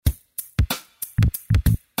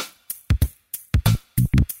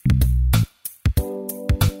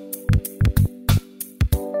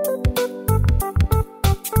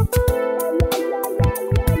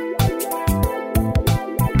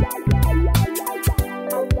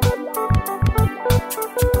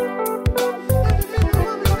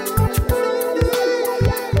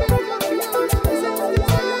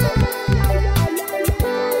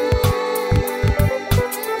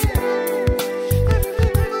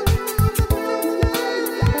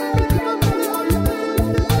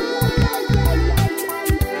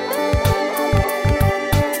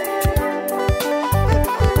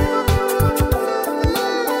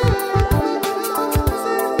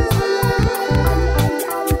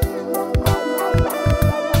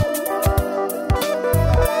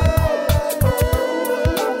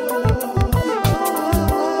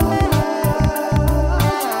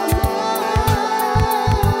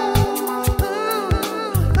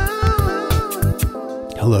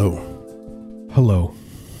Hello.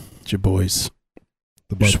 It's your boys.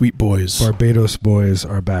 The Sweet boys. Barbados boys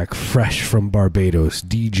are back fresh from Barbados,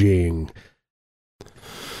 DJing.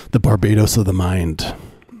 The Barbados of the mind.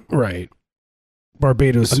 Right.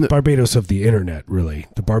 Barbados of the internet, really.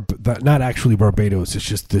 Not actually Barbados, it's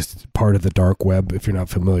just this part of the dark web. If you're not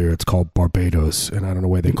familiar, it's called Barbados, and I don't know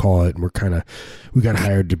why they call it, and we got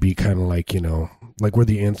hired to be kind of like, like we're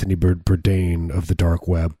the Anthony Bourdain of the dark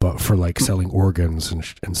web, but for like selling organs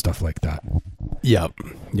and stuff like that. Yeah,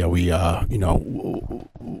 we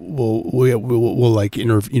we'll like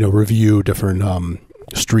review different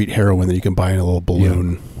street heroin that you can buy in a little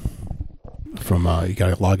balloon. Yeah. From you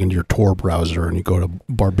gotta log into your Tor browser and you go to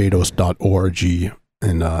barbados.org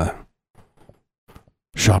and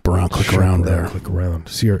shop around, click around,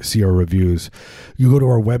 see our reviews. You go to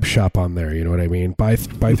our web shop on there, you know what I mean? Buy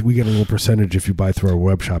we get a little percentage if you buy through our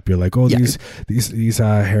web shop. You're like, these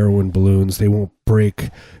heroin balloons, they won't break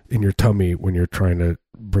in your tummy when you're trying to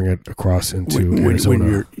bring it across into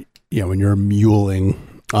Arizona. When you're muling.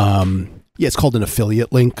 It's called an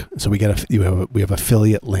affiliate link. So we have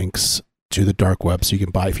affiliate links to the dark web, so you can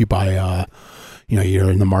buy if you buy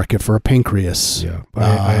you're in the market for a pancreas. Yeah,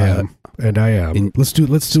 I am. Let's do a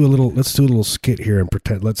little skit here and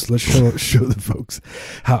pretend. Let's show the folks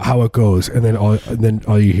how it goes, and then all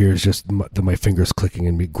you hear is just my fingers clicking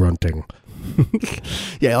and me grunting.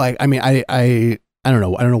 Yeah, like I mean, I don't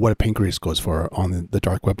know what a pancreas goes for on the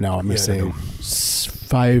dark web now. I'm gonna say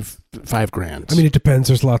 $5,000. I mean, it depends.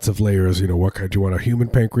 There's lots of layers. What kind? Do you want a human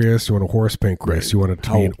pancreas? Do you want a horse pancreas? Right. You want it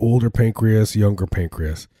to be an older pancreas, younger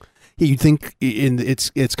pancreas? Yeah, you'd think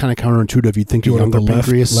it's kind of counterintuitive. You'd think you want younger the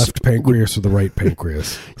pancreas, left pancreas, or the right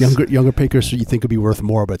pancreas. younger pancreas, you think would be worth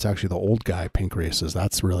more, but it's actually the old guy pancreases.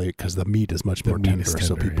 That's really because the meat is much more tender.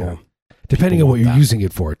 So people. Yeah. Depending on what you're using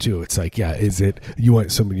it for, too. It's like, is it you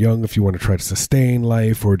want someone young if you want to try to sustain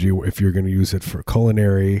life, or if you're going to use it for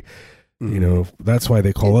culinary? That's why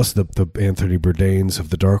they call us the Anthony Bourdains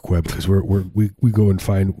of the dark web, because we go and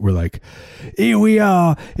find, we're like, here we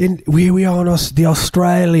are on the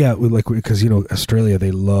Australia, because Australia,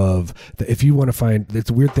 they love if you want to find,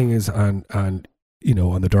 the weird thing is on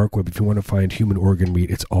the dark web, if you want to find human organ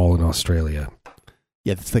meat, it's all in Australia.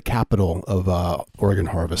 Yeah, it's the capital of organ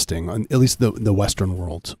harvesting, at least the Western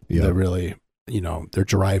world. Yeah. They're really, they're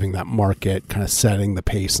driving that market, kind of setting the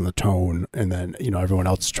pace and the tone, and then, everyone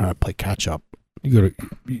else is trying to play catch up.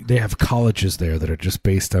 They have colleges there that are just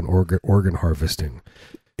based on organ harvesting.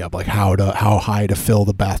 Yeah, like how high to fill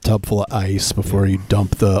the bathtub full of ice before you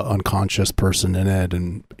dump the unconscious person in it,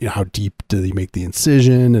 and how deep do they make the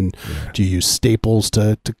incision, and do you use staples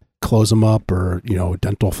to close them up, or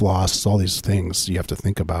dental floss, all these things you have to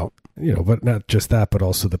think about. But not just that, but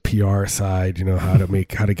also the PR side, how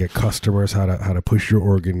to get customers, how to push your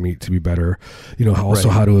organ meat to be better,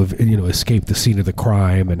 how to escape the scene of the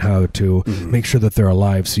crime, and how to make sure that they're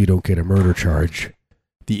alive so you don't get a murder charge.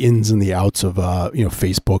 The ins and the outs of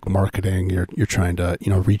Facebook marketing. You're trying to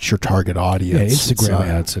reach your target audience. Yeah, Instagram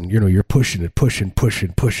ads, and you're pushing.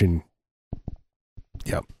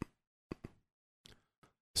 Yep.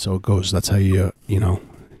 So it goes. That's how you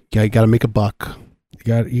got to make a buck. You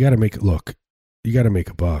got to make it look. You got to make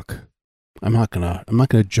a buck. I'm not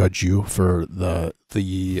gonna judge you for the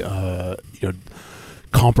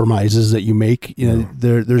compromises that you make.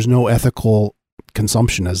 There's no ethical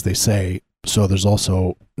consumption, as they say. So there's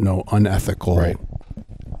also no unethical. Right.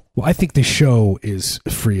 Well, I think the show is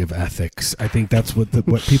free of ethics. I think that's what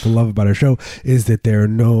people love about our show, is that there are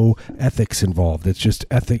no ethics involved. It's just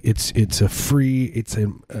ethic. It's its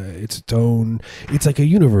own. It's like a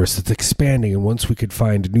universe that's expanding, and once we could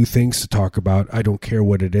find new things to talk about, I don't care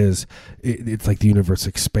what it is. It's like the universe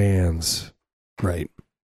expands. Right.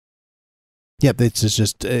 Yeah, it's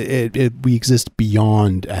just we exist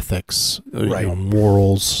beyond ethics, right?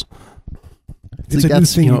 Morals. It's a new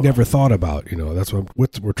thing you never thought about. That's what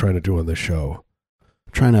we're trying to do on this show.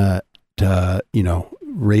 Trying to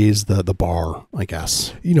raise the bar, I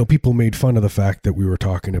guess. People made fun of the fact that we were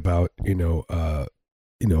talking about, a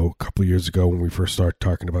couple of years ago when we first started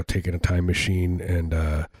talking about taking a time machine and,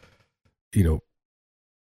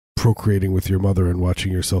 procreating with your mother and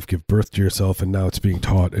watching yourself give birth to yourself, and now it's being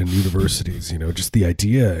taught in universities. Just the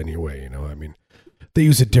idea anyway. I mean. They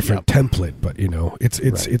use a different template, but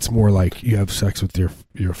it's more like you have sex with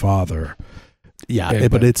your father. Yeah,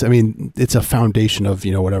 but it's a foundation of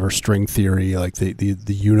whatever string theory, like the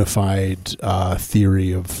unified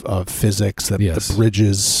theory of physics that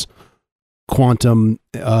bridges quantum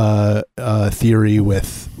theory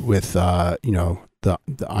with the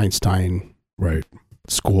Einstein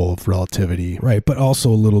school of relativity, right? But also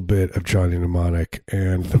a little bit of Johnny Mnemonic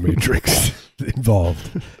and The Matrix.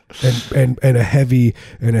 involved, and a heavy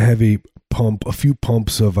pump, a few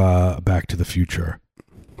pumps of Back to the Future.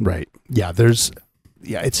 Right. Yeah.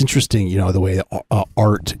 It's interesting, the way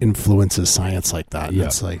art influences science like that. Yeah.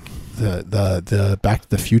 It's like the Back to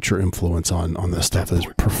the Future influence on this stuff is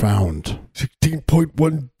profound.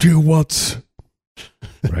 16.1 gigawatts.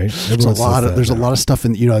 Right. There's a lot of stuff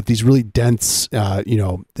in, these really dense,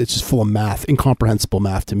 it's just full of math, incomprehensible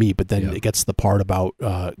math to me. But then it gets to the part about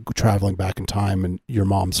traveling back in time and your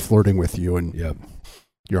mom's flirting with you and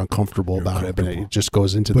you're uncomfortable about it, but it just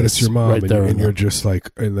goes into but this. It's your mom, right there, and you're just like,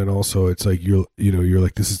 and then also it's like you're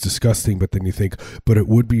like, this is disgusting, but then you think, but it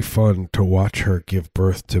would be fun to watch her give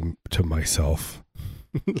birth to myself.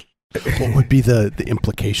 What would be the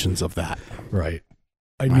implications of that? Right.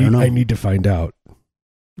 I need to find out.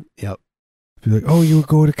 Yep. Be like, oh, you would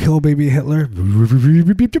go to kill baby Hitler?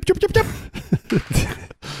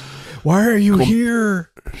 Why are you here?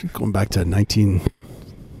 Going back to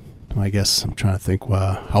I guess I'm trying to think.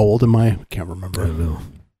 How old am I? I can't remember. I don't know.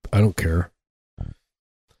 I don't care.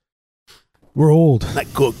 We're old.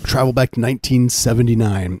 Travel back to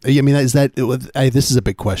 1979. I mean, this is a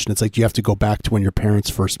big question. It's like, do you have to go back to when your parents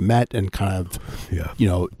first met and kind of,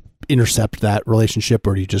 intercept that relationship,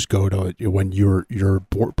 or do you just go to when your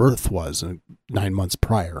birth was 9 months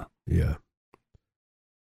prior? Yeah.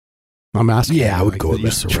 I'm asking. Yeah, I would go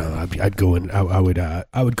mess around. I'd go in. I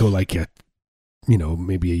would go like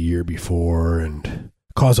maybe a year before and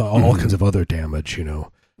cause all kinds of other damage.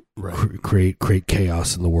 Right. Create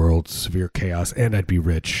chaos in the world, severe chaos, and I'd be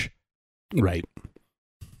rich. Right.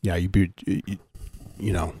 Yeah, you'd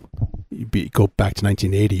go back to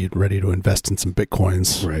 1980 and ready to invest in some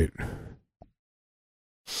Bitcoins. Right.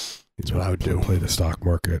 That's what I would do. Play the stock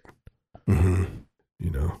market. Mm-hmm.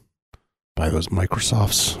 Buy those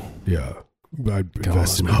Microsofts. Yeah. I'd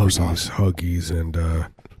invest in Huggies and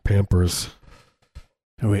Pampers.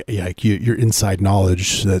 Yeah, your inside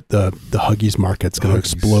knowledge that the Huggies market's going to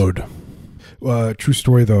explode. True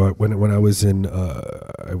story though. When I was in,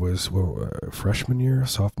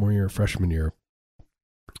 sophomore year, freshman year.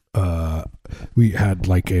 We had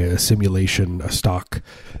like a simulation, a stock.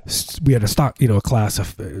 We had a stock, a class.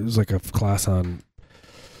 It was like a class on,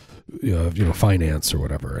 finance or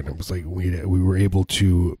whatever, and it was like we were able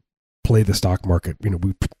to play the stock market.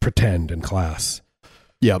 We pretend in class.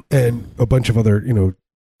 Yeah, and a bunch of other,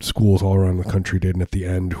 schools all around the country did, and at the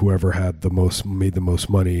end, whoever made the most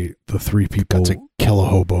money, the three people got to kill a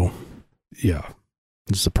hobo. Yeah,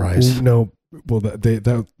 surprise. Well,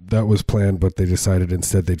 that was planned, but they decided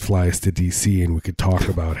instead they'd fly us to DC and we could talk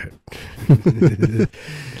about it.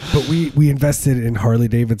 But we invested in Harley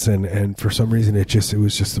Davidson, and for some reason it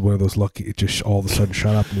was just one of those lucky. It just all of a sudden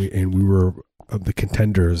shot up, and we were the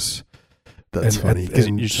contenders. That's funny because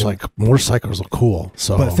you're just like, motorcycles are cool.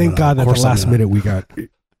 So, but thank God at the last minute we got.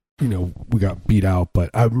 We got beat out,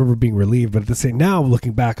 but I remember being relieved. But at the same, now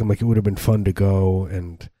looking back, I'm like, it would have been fun to go,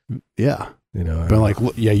 and but like,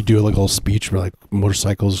 you do like a little speech where like,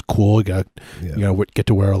 motorcycles cool. You got get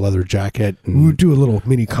to wear a leather jacket. And we would do a little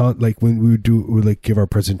mini when we would give our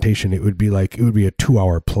presentation. It would be a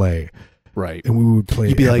 2-hour play, right? And we would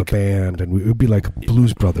play a band, and it would be like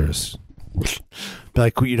Blues Brothers.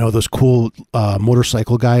 Like, those cool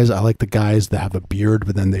motorcycle guys. I like the guys that have a beard,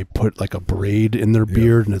 but then they put like a braid in their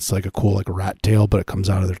beard, and it's like a cool, like a rat tail, but it comes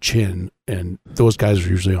out of their chin. And those guys are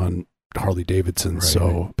usually on Harley Davidson. Right.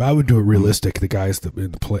 So, but I would do it realistic. The guys that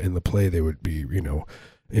in the play, they would be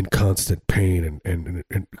in constant pain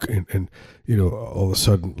and all of a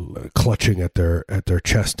sudden clutching at their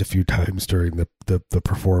chest a few times during the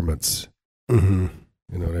performance. Mm-hmm.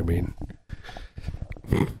 You know what I mean?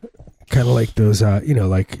 Kind of like those,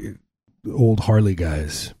 like old Harley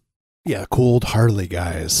guys. Yeah, cool old Harley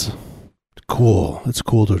guys. Cool. It's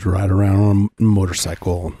cool to ride around on a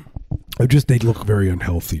motorcycle. They look very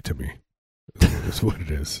unhealthy to me. That's what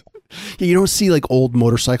it is. Yeah, you don't see like old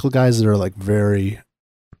motorcycle guys that are like very,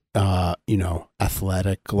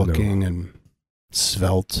 athletic looking and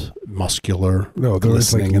svelte, muscular. No, they're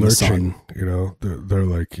just like in lurching. They're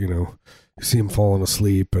like, you see them falling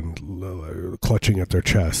asleep and clutching at their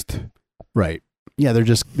chest. Right. Yeah,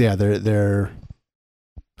 they're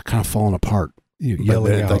kind of falling apart.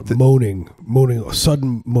 Yelling out, moaning,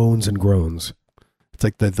 sudden moans and groans. It's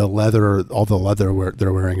like the leather, all the leather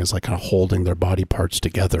they're wearing is like kind of holding their body parts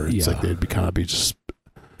together. It's like they'd be just.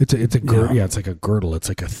 It's a girdle. Yeah, it's like a girdle. It's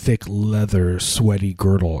like a thick leather, sweaty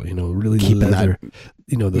girdle. Really keeping leather.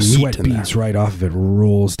 The sweat beads right off of it,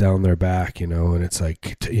 rolls down their back. And it's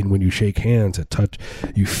like, when you shake hands,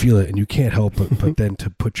 you feel it, and you can't help but then to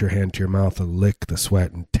put your hand to your mouth and lick the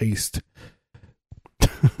sweat and taste.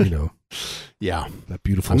 Yeah, that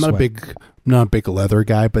beautiful. I'm not sweat. a big leather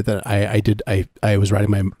guy, but that I was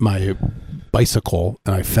riding my bicycle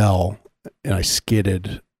and I fell and I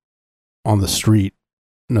skidded on the street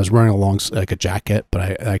and I was wearing like a jacket,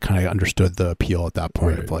 but I kind of understood the appeal at that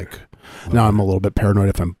point. Right. Of like, now I'm a little bit paranoid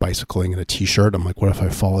if I'm bicycling in a t-shirt. I'm like, what if I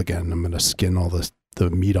fall again? I'm going to skin all the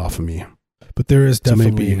meat off of me. But there is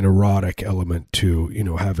definitely an erotic element to, you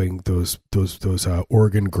know, having those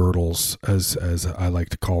organ girdles, as I like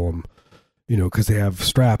to call them, you know, because they have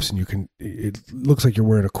straps and it looks like you're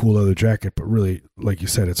wearing a cool leather jacket, but really, like you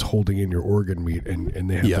said, it's holding in your organ meat, and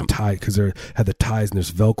they have the tie, because they had the ties and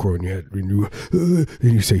there's Velcro,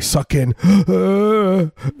 and you say suck in,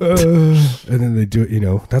 and then they do it, you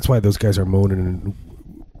know. That's why those guys are moaning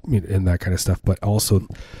and that kind of stuff. But also,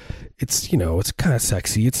 it's, you know, it's kind of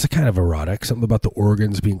sexy. It's kind of erotic. Something about the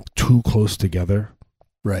organs being too close together.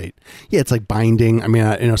 Right. Yeah, it's like binding. I mean,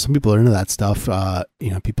 you know, some people are into that stuff.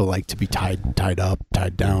 You know, people like to be tied up,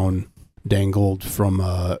 tied down, dangled from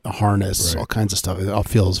a harness, all kinds of stuff. It all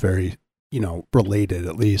feels very, you know, related,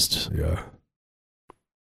 at least. Yeah.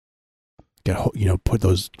 You know, put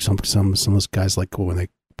those some of those guys, like when they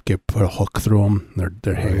put a hook through them,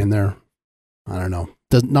 they're hanging there. I don't know.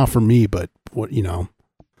 Not for me, but what, you know,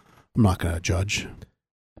 I'm not going to judge.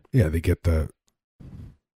 Yeah, they do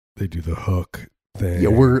the hook thing. Yeah,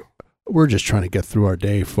 we're just trying to get through our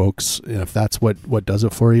day, folks. And if that's what does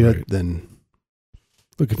it for you, then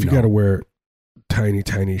look, if you got to wear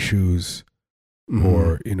tiny shoes,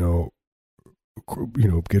 or you know,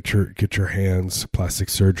 get your hands plastic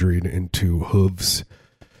surgery into hooves.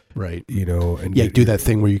 Right. You know, and do that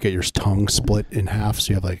thing where you get your tongue split in half, so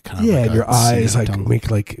you have like kind of and your eyes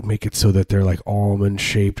make it so that they're like almond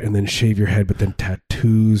shaped, and then shave your head, but then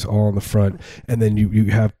tattoos all on the front, and then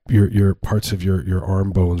you have your parts of your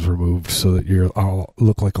arm bones removed so that you're all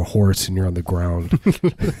look like a horse and you're on the ground.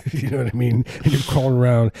 You know what I mean? And you're crawling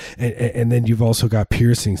around, and then you've also got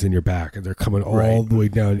piercings in your back, and they're coming all the way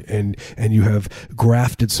down, and you have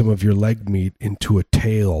grafted some of your leg meat into a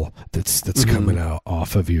tail that's coming out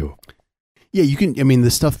off of you. Yeah, you can. I mean,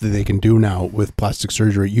 the stuff that they can do now with plastic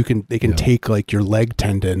surgery, they can take like your leg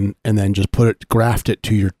tendon and then just graft it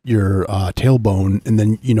to your tailbone, and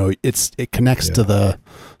then, you know, it connects to the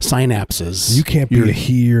synapses. You can't be a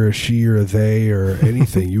he or a she or a they or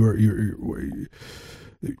anything. You're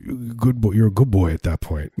good boy. You're a good boy at that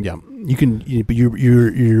point. Yeah, you can. But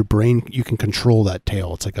your brain, you can control that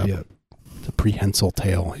tail. It's like it's a prehensile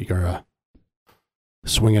tail. You gotta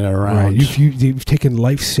swing it around. Right. You've taken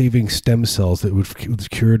life-saving stem cells that would have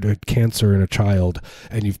cured cancer in a child,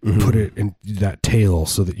 and you've put it in that tail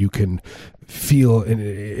so that you can feel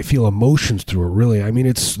emotions through it. Really, I mean,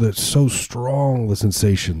 it's so strong, the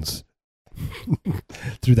sensations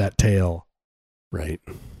through that tail. Right.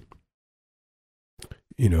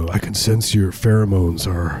 You know, I can sense your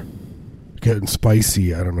pheromones are getting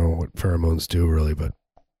spicy. I don't know what pheromones do really, but.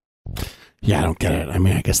 Yeah, I don't get it. I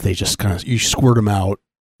mean, I guess they just kind of, you squirt them out,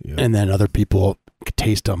 and then other people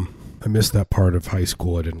taste them. I missed that part of high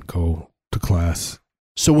school. I didn't go to class.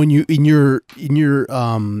 So when you in your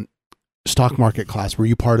stock market class, were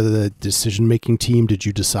you part of the decision making team? Did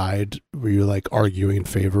you decide? Were you like arguing in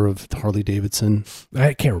favor of Harley Davidson?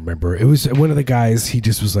 I can't remember. It was one of the guys. He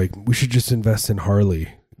just was like, "We should just invest in Harley."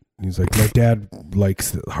 He's like, "My dad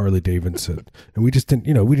likes Harley Davidson," and we just didn't.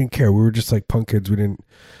 You know, we didn't care. We were just like punk kids. We didn't.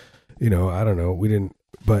 You know, I don't know. We didn't,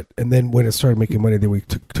 and then when it started making money, then we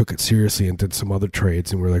took it seriously and did some other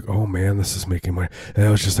trades, and we're like, oh man, this is making money. And I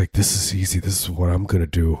was just like, this is easy. This is what I'm going to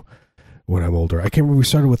do when I'm older. I can't remember. We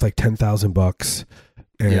started with like $10,000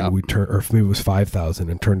 and we turned, or maybe it was 5,000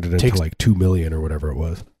 and turned it into like 2 million or whatever it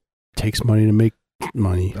was. Takes money to make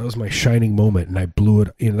money. That was my shining moment, and I blew it.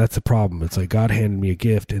 You know, that's the problem. It's like God handed me a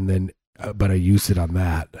gift, and then, but I used it on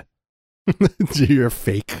that. You're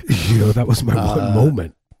fake. You know, that was my one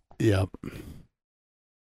moment. Yeah,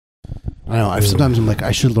 I know. Sometimes I'm like,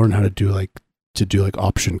 I should learn how to do like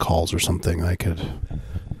option calls or something.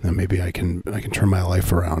 Then maybe I can turn my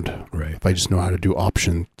life around. Right. If I just know how to do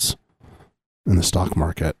options in the stock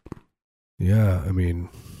market. Yeah, I mean,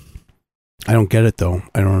 I don't get it though.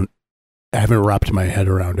 I haven't wrapped my head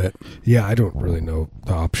around it. Yeah, I don't really know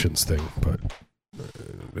the options thing, but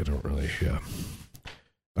I don't really. Yeah,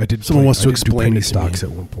 I did. Someone wants to explain penny it to stocks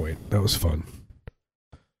me. at one point. That was fun.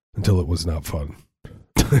 Until it was not fun.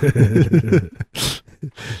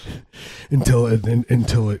 until it,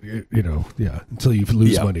 you know, until you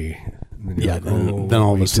lose money. And then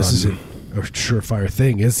all of a sudden, this isn't a surefire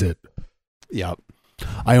thing, is it? Yeah.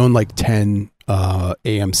 I own like 10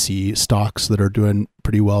 AMC stocks that are doing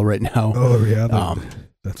pretty well right now. Oh yeah,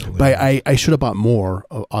 that's hilarious. But I should have bought more,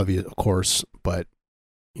 of course, but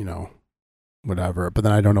you know, whatever. But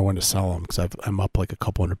then I don't know when to sell them because I'm up like a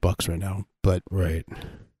couple $100 right now. But right,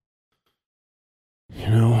 I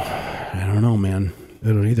don't know, man. I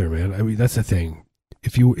don't either, man. I mean, that's the thing.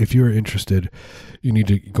 If you're interested, you need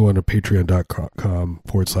to go on to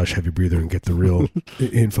patreon.com/heavy breather and get the real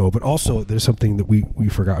info. But also, there's something that we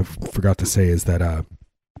forgot to say is that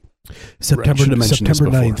September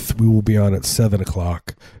 9th we will be on at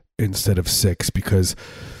 7:00 instead of 6 because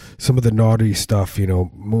some of the naughty stuff,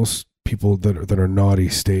 most people that are naughty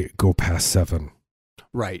go past 7.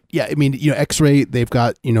 Right. Yeah. I mean, X-Ray, they've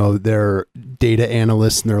got, their data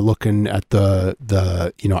analysts and they're looking at the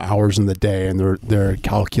hours in the day and they're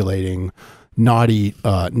calculating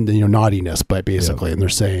naughtiness by basically, and they're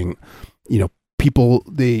saying, people,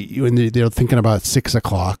 they're thinking about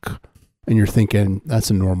 6:00 and you're thinking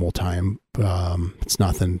that's a normal time. It's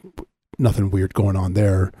nothing weird going on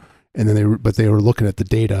there. And then they were looking at the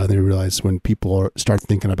data and they realized when people start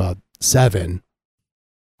thinking about 7,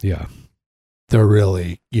 yeah, they're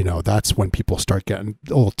really, that's when people start getting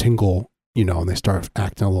a little tingle, and they start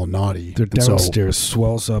acting a little naughty. Their downstairs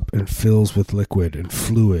swells up and fills with liquid and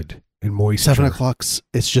fluid and moisture. 7:00,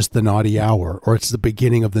 it's just the naughty hour, or it's the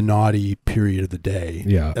beginning of the naughty period of the day.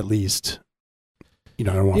 Yeah. At least, I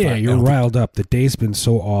don't want you're riled up. The day's been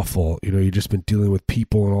so awful. You've just been dealing with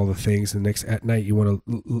people and all the things. And at night, you want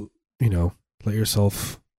to, let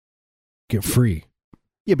yourself get free.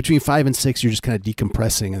 Yeah. Between 5 and 6, you're just kind of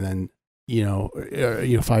decompressing. And then,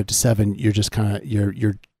 5 to 7, you're just kind of,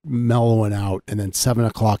 you're mellowing out. And then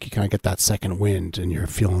 7:00, you kind of get that second wind and you're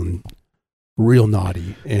feeling real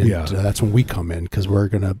naughty. And that's when we come in because we're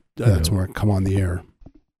going to, that's when we're going to come on the air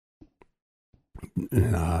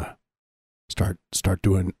and start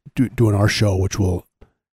doing our show, which will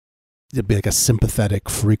be like a sympathetic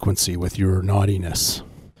frequency with your naughtiness.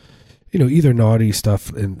 Either naughty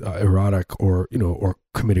stuff and erotic or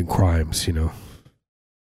committing crimes,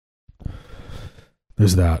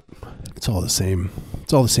 There's that. It's all the same.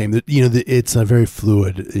 It's a very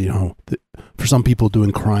fluid, for some people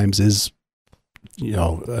doing crimes is,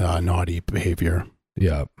 naughty behavior.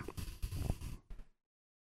 Yeah.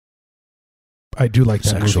 I do like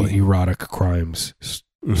that movie, Erotic Crimes,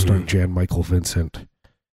 starring Jan Michael Vincent.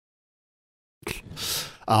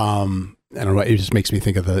 I don't know. It just makes me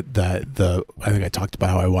think of I think I talked about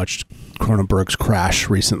how I watched Cronenberg's Crash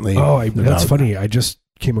recently. Oh, that's funny. I just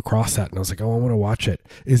came across that and I was like, oh, I want to watch it.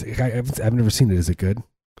 I've never seen it. Is it good?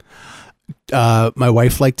 My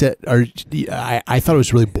wife liked it. I thought it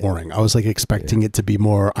was really boring. I was like expecting it to be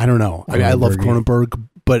more, I don't know. I mean, I love Cronenberg,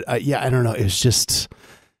 but I don't know. It's just,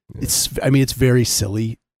 it's very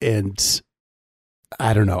silly and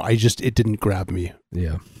I don't know. It didn't grab me.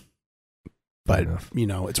 Yeah. But,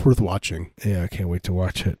 it's worth watching. Yeah, I can't wait to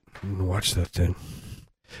watch it. I'm going to watch that thing.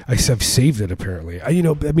 I've saved it apparently.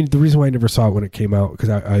 The reason why I never saw it when it came out, because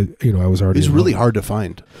I was already. It's really hard to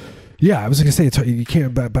find. Yeah, I was going to say, you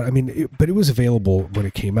can't, but it was available when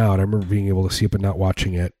it came out. I remember being able to see it, but not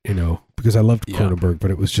watching it, because I loved Cronenberg,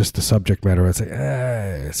 but it was just the subject matter. I'd say,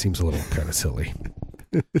 it seems a little kind of silly.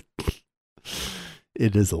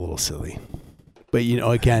 It is a little silly. But,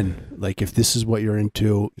 again, like if this is what you're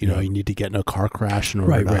into, you need to get in a car crash.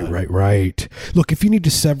 Right. Look, if you need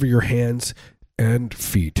to sever your hands and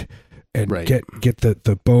feet and get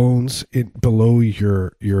the bones below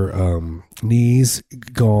your knees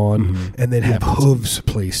gone, and then have hooves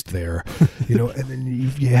placed there, and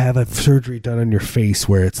then you have a surgery done on your face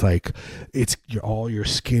where it's like all your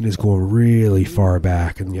skin is going really far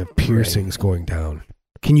back and you have piercings going down.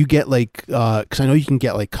 Can you get because I know you can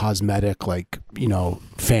get like cosmetic,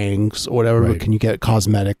 fangs or whatever, but can you get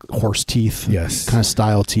cosmetic horse teeth? Yes. Kind of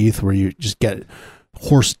style teeth where you just get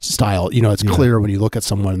horse style, it's clear when you look at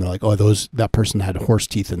someone and they're like, oh, that person had horse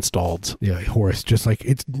teeth installed. Yeah, horse, just like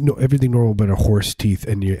it's everything normal but a horse teeth,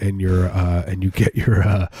 and you get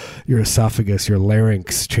your esophagus, your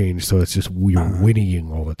larynx changed, so it's just you're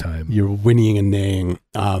whinnying all the time. You're whinnying and neighing.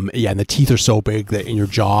 And the teeth are so big that in your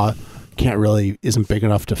jaw isn't big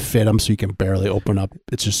enough to fit them, so you can barely open up.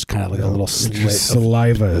 It's just kind of like a little slit.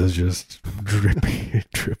 Saliva is just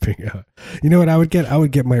dripping out. You know what I would get? I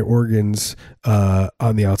would get my organs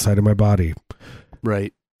on the outside of my body.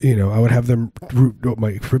 Right. I would have them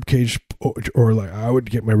my rib cage, or like I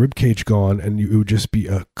would get my rib cage gone, and it would just be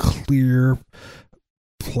a clear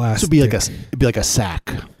plastic. So it'd be like a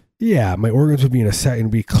sack. Yeah, my organs would be in a sack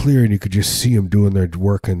and be clear, and you could just see them doing their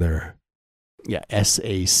work in there. Yeah,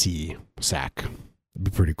 SAC, sack. It'd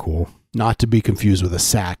be pretty cool. Not to be confused with a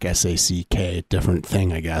sack, SACK, different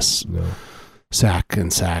thing, I guess. No. Sack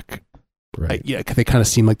and sack. Right. They kind of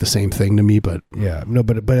seem like the same thing to me, but yeah, no,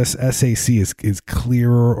 but SAC is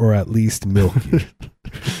clearer or at least milky.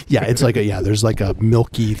 yeah, it's like there's like a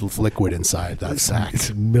milky liquid inside that sack.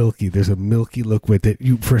 It's milky. There's a milky liquid that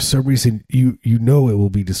you, for some reason, you know it will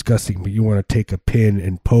be disgusting, but you want to take a pin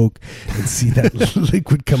and poke and see that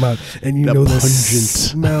liquid come out, and you that know pungent the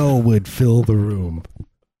smell would fill the room.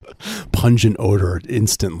 Pungent odor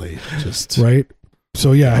instantly, just right.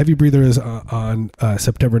 So yeah, Heavy Breather is on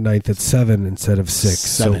September 9th at 7 instead of 6.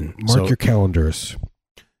 7. So mark your calendars.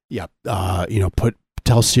 Yeah.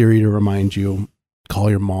 Tell Siri to remind you, call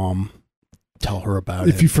your mom, tell her about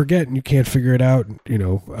it. If you forget and you can't figure it out,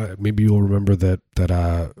 maybe you'll remember that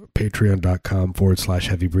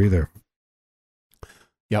patreon.com/Heavy Breather.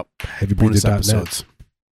 Yep. HeavyBreather.net. episodes.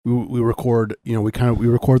 We record, we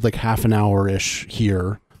record like half an hour-ish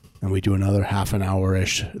here, and we do another half an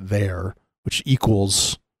hour-ish there, which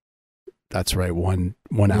equals, that's right, one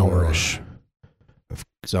hour-ish.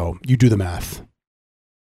 So you do the math.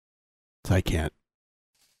 I can't.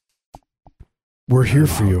 We're here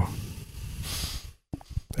for you.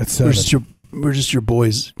 That's we're just your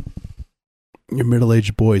boys, your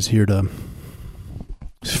middle-aged boys here to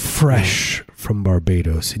fresh from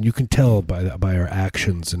Barbados, and you can tell by our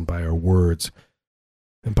actions and by our words,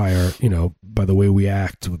 and by our by the way we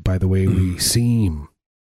act, by the way we seem.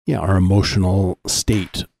 Yeah, our emotional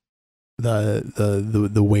state,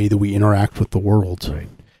 the way that we interact with the world. Right.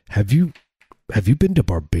 Have you been to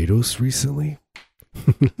Barbados recently?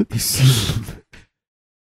 You seem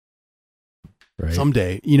right.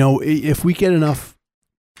 Someday, if we get enough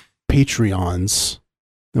Patreons,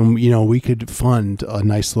 then we could fund a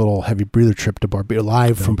nice little Heavy Breather trip to Barbados,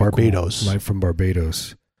 live from Barbados. Cool. Live from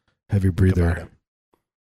Barbados, Heavy Breather.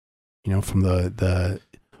 From the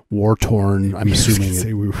war-torn. I'm assuming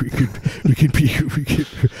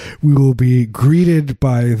we will be greeted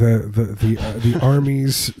by the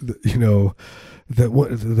armies.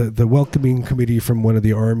 The welcoming committee from one of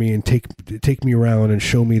the army, and take me around and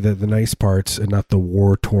show me the nice parts and not the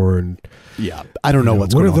war-torn. Yeah, I don't know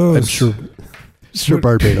what's going on. Those? I'm sure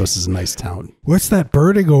Barbados is a nice town. What's that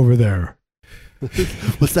burning over there?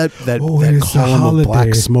 What's that column of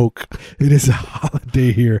black smoke? It is a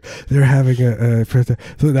holiday here. They're having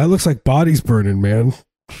so that looks like bodies burning, man.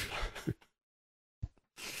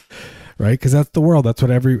 Right? Because that's the world. That's what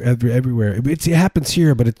everywhere. It happens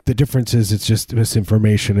here, but the difference is it's just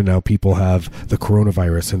misinformation, and now people have the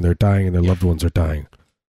coronavirus and they're dying and their loved ones are dying.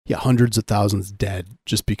 Yeah, hundreds of thousands dead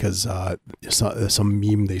just because some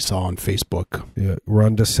meme they saw on Facebook. Yeah,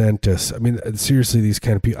 Ron DeSantis. I mean, seriously, these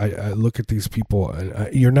kind of people. I look at these people,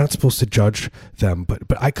 and you're not supposed to judge them, but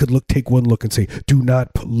I could take one look and say, "Do not."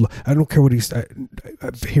 I don't care what he's. I'm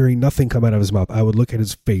hearing nothing come out of his mouth. I would look at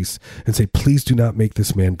his face and say, "Please do not make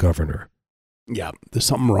this man governor." Yeah, there's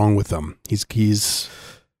something wrong with him. He's.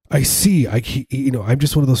 I see. I'm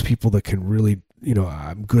just one of those people that can really.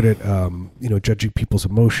 I'm good at, judging people's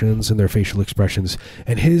emotions and their facial expressions,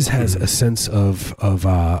 and his has a sense of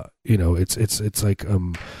it's like a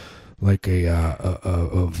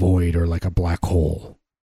void or like a black hole.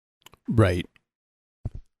 Right.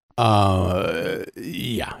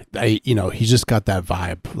 Yeah. He's just got that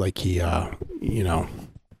vibe. Like he, I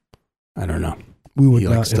don't know. We would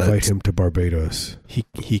not invite him to Barbados. He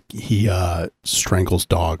strangles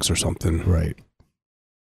dogs or something. Right.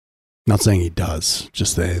 Not saying he does,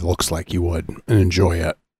 just that it looks like he would and enjoy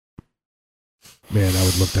it. Man, I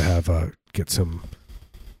would love to get some,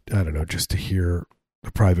 I don't know, just to hear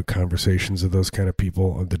the private conversations of those kind of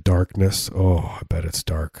people, the darkness. Oh, I bet it's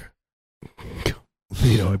dark.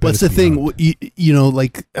 What's the thing?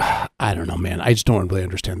 I don't know, man. I just don't really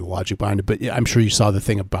understand the logic behind it. But I'm sure you saw the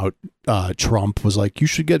thing about Trump was like, you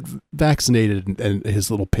should get vaccinated, and his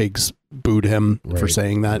little pigs booed him for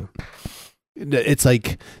saying that. It's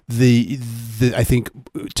like I think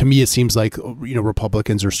to me it seems like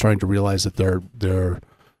Republicans are starting to realize that they're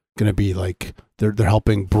going to be like they're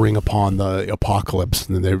helping bring upon the apocalypse,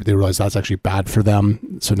 and then they realize that's actually bad for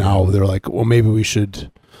them. So now they're like, well, maybe we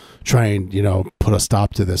should try and put a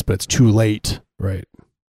stop to this, but it's too late. Right.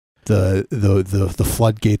 The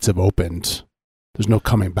floodgates have opened. There's no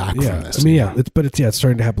coming back from this. I mean, it's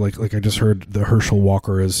starting to happen. Like I just heard the Herschel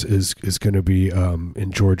Walker is going to be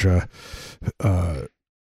in Georgia,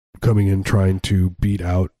 coming in trying to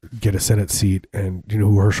get a Senate seat. And do you know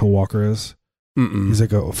who Herschel Walker is? Mm-mm. He's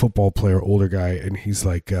like a football player, older guy, and he's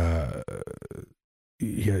like,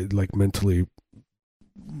 mentally,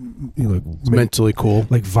 mentally cool,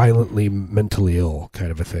 like violently mentally ill,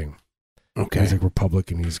 kind of a thing. Okay, he's like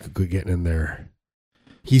Republican. He's getting in there.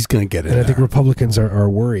 He's going to get it. And I think Republicans are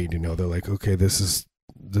worried. They're like, okay, this is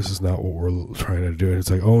this is not what we're trying to do. And it's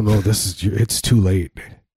like, oh no, it's too late.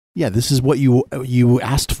 Yeah, this is what you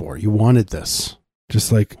asked for. You wanted this.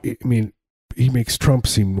 Just like, I mean, he makes Trump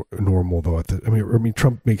seem normal though. I mean,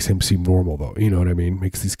 Trump makes him seem normal though. You know what I mean?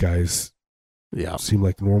 Makes these guys, seem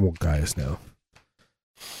like normal guys now.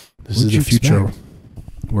 This is the future.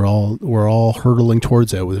 We're all hurtling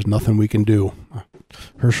towards it. There's nothing we can do.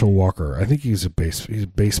 Herschel Walker. I think he's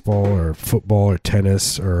baseball or football or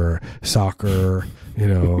tennis or soccer. You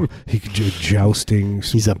know, he could do jousting.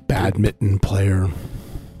 He's a badminton player,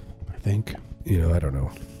 I think. You know, I don't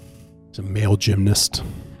know. He's a male gymnast.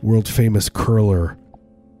 World famous curler.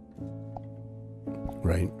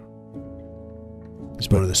 Right. He's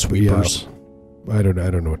one of the sweepers. Yeah, I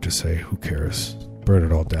don't know what to say. Who cares? Burn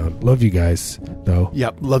it all down. Love you guys, though.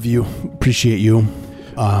 Yep, love you. Appreciate you.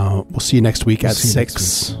 We'll see you next week at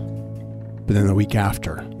 6. But then the week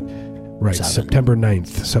after. Right, 7. September 9th,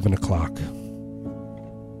 7 o'clock.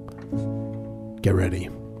 Get ready.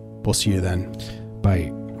 We'll see you then.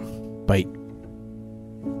 Bye. Bye.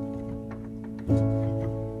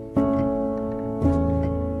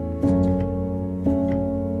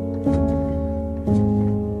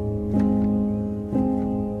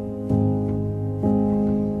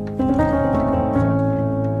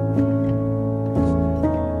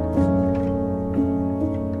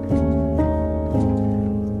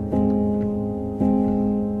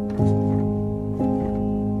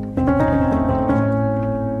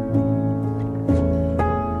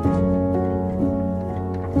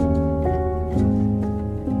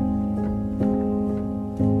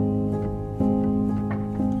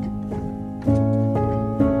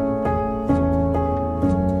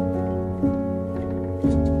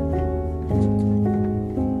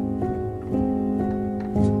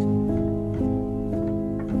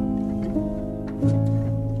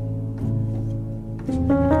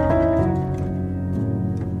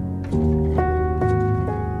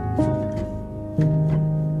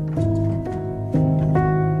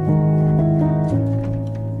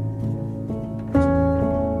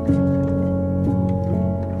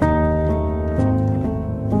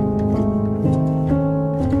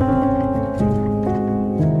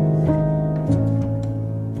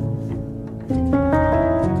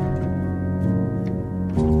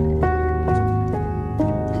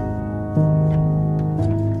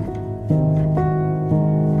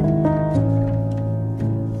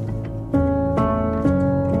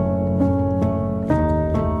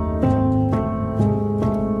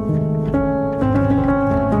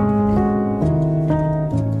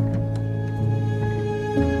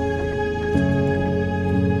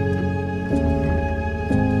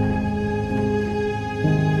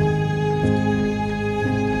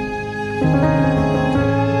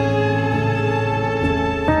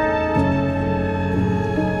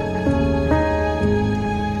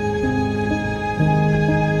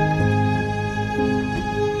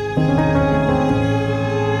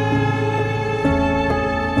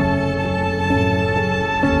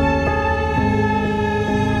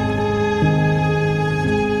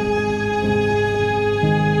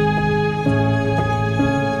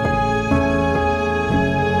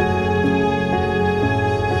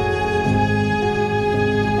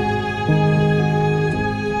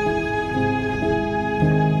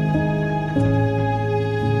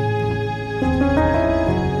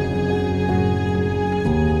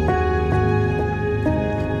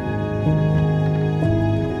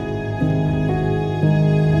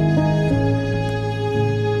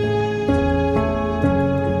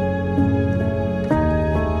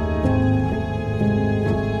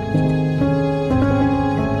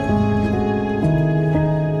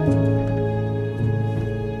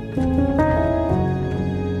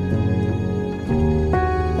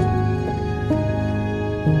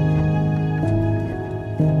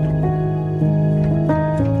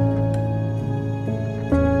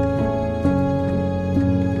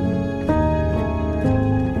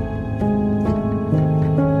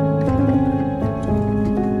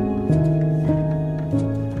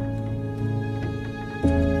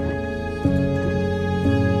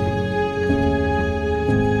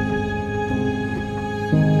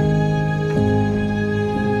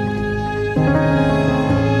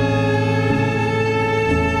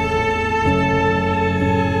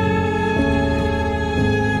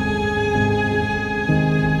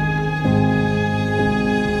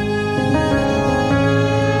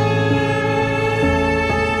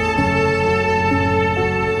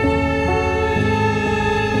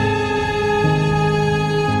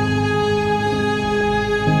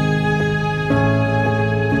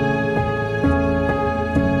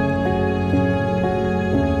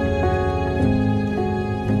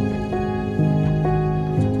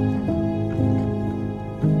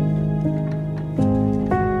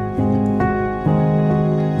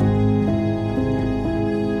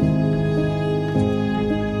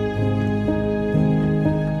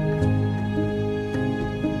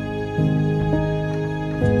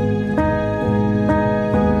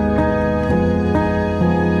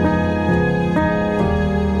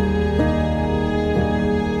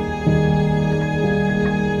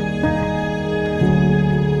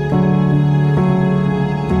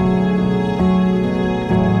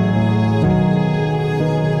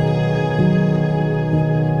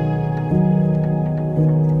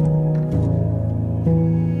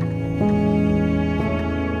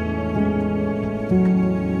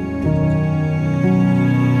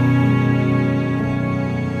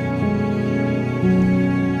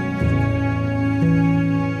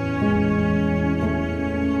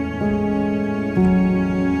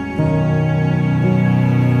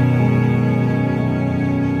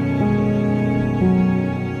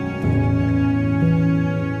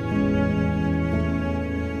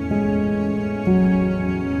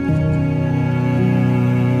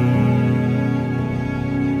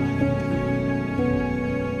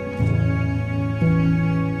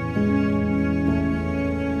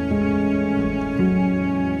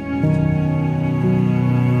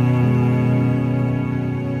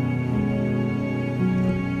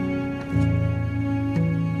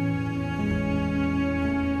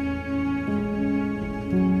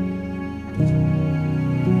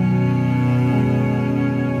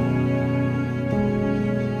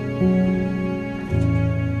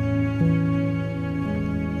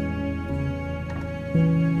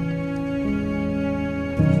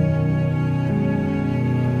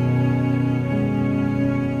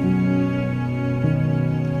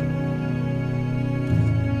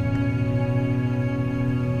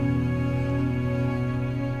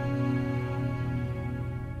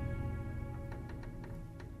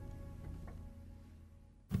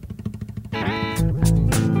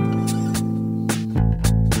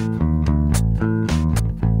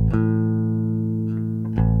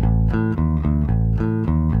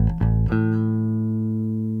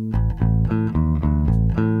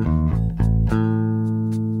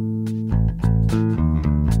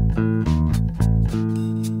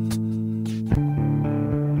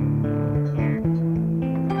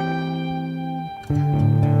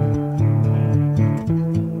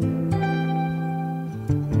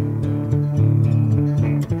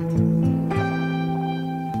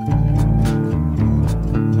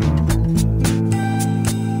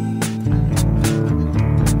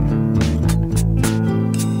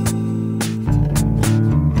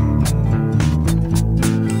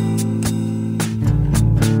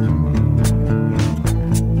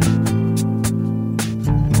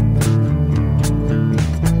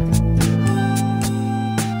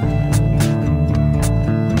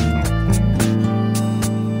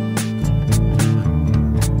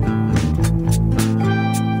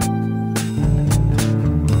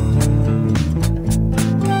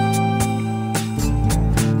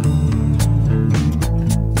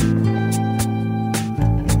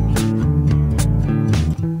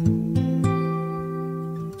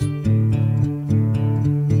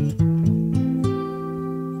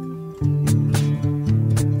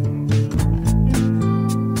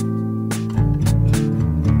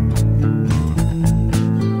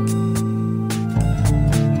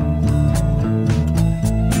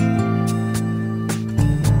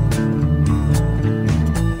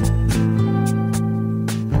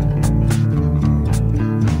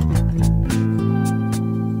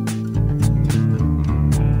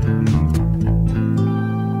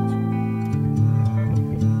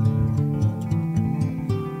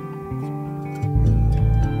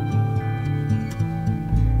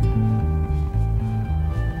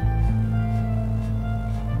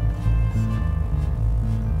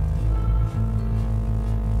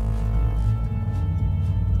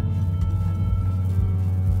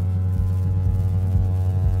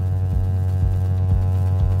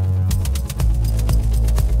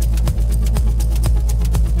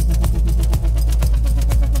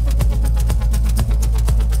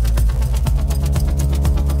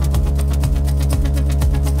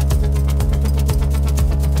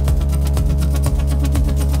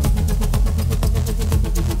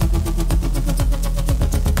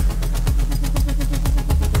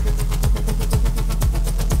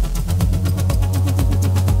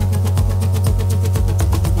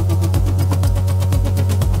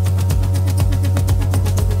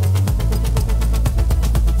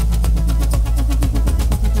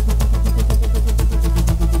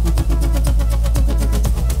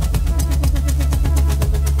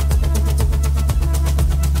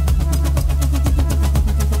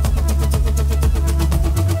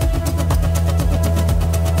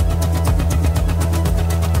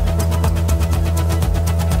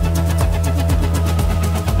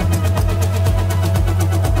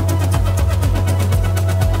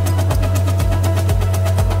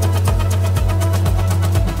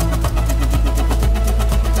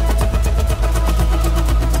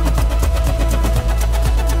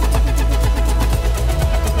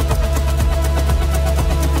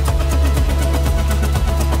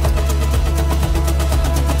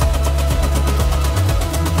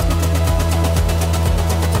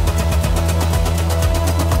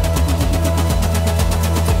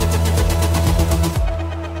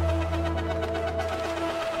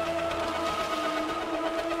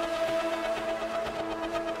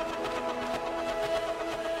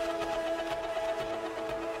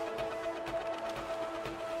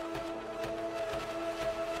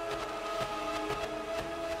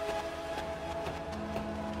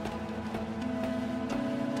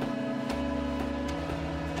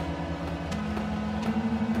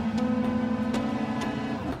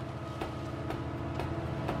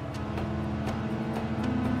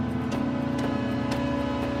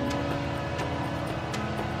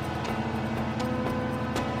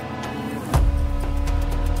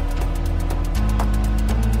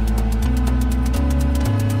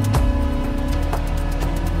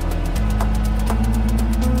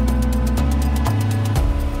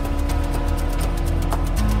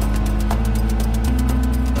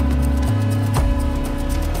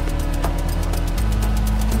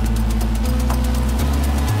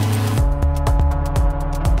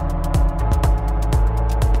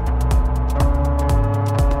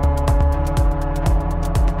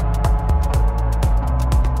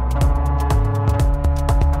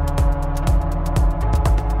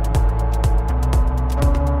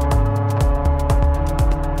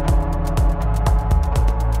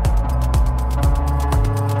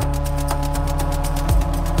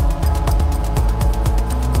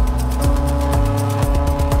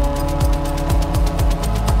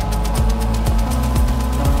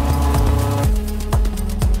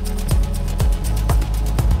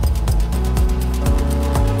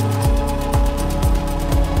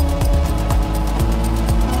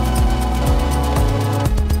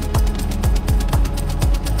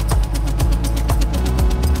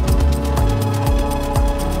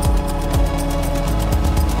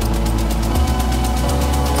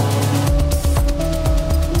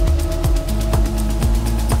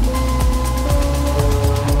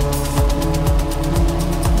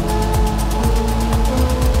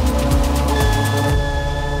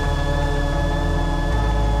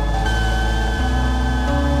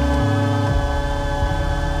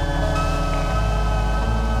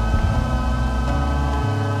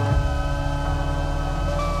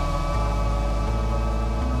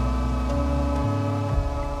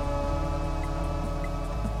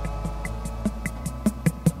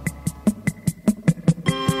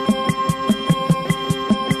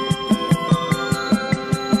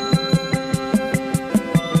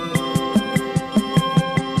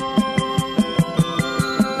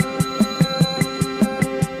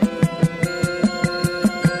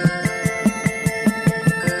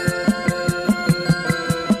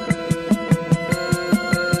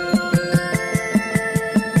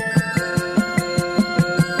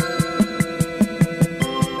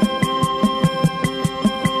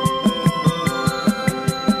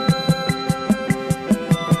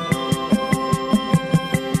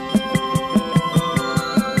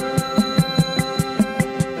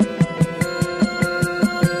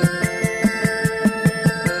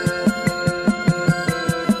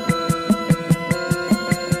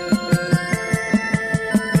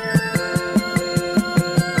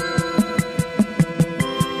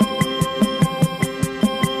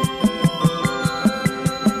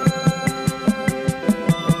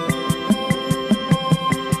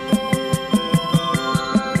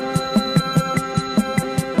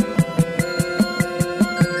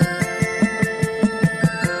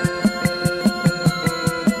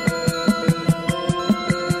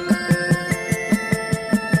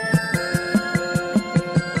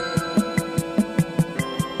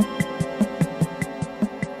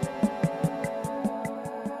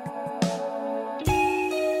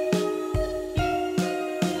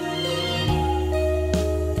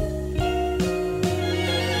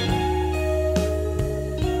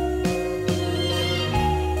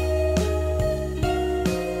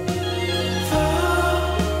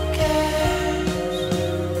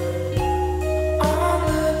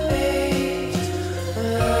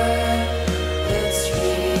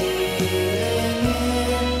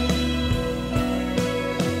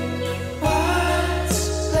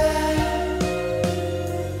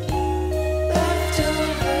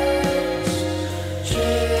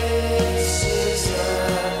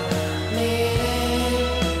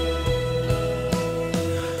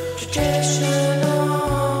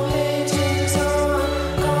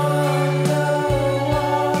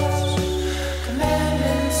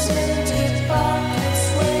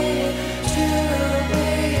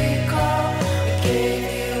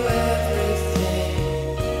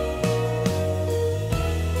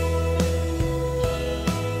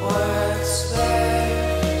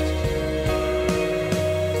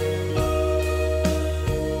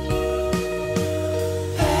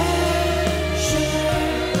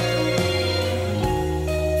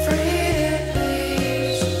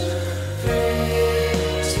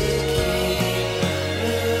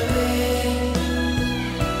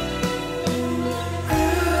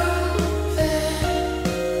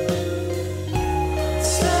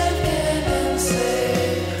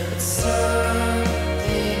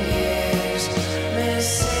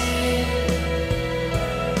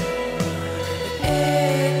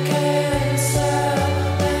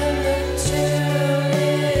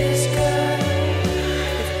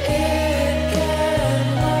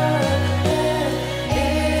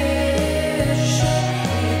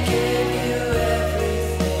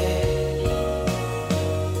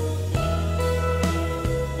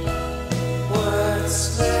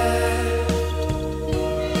 What's